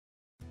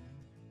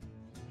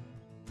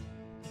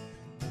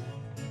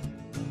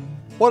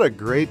What a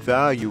great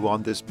value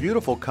on this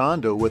beautiful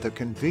condo with a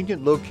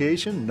convenient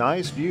location,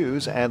 nice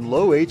views, and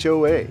low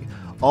HOA.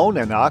 Own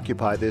and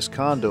occupy this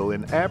condo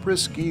in Aprs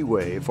Ski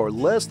Way for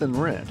less than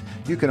rent.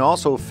 You can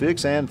also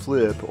fix and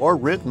flip or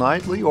rent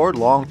nightly or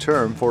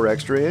long-term for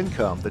extra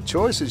income. The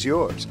choice is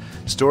yours.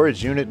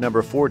 Storage unit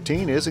number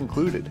 14 is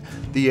included.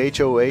 The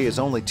HOA is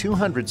only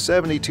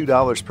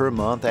 $272 per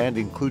month and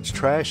includes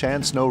trash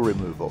and snow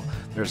removal.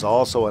 There's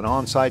also an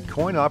on-site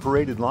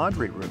coin-operated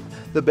laundry room.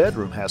 The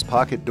bedroom has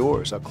pocket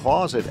doors, a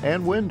closet,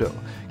 and window.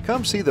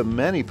 Come see the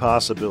many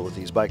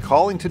possibilities by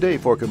calling today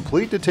for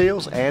complete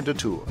details and a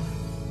tour.